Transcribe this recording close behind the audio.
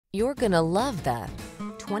You're gonna love the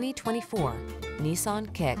 2024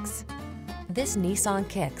 Nissan Kicks. This Nissan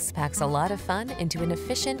Kicks packs a lot of fun into an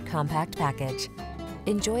efficient, compact package.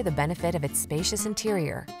 Enjoy the benefit of its spacious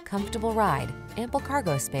interior, comfortable ride, ample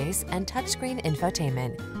cargo space, and touchscreen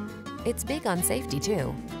infotainment. It's big on safety,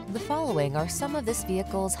 too. The following are some of this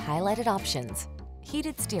vehicle's highlighted options: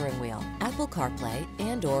 heated steering wheel, Apple CarPlay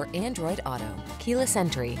and/or Android Auto, keyless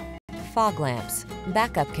entry, fog lamps,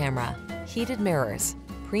 backup camera, heated mirrors,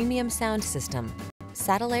 premium sound system,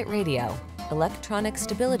 satellite radio, electronic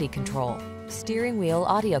stability control, steering wheel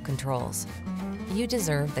audio controls. You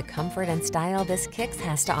deserve the comfort and style this Kicks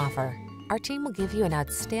has to offer. Our team will give you an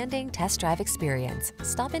outstanding test drive experience.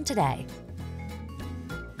 Stop in today.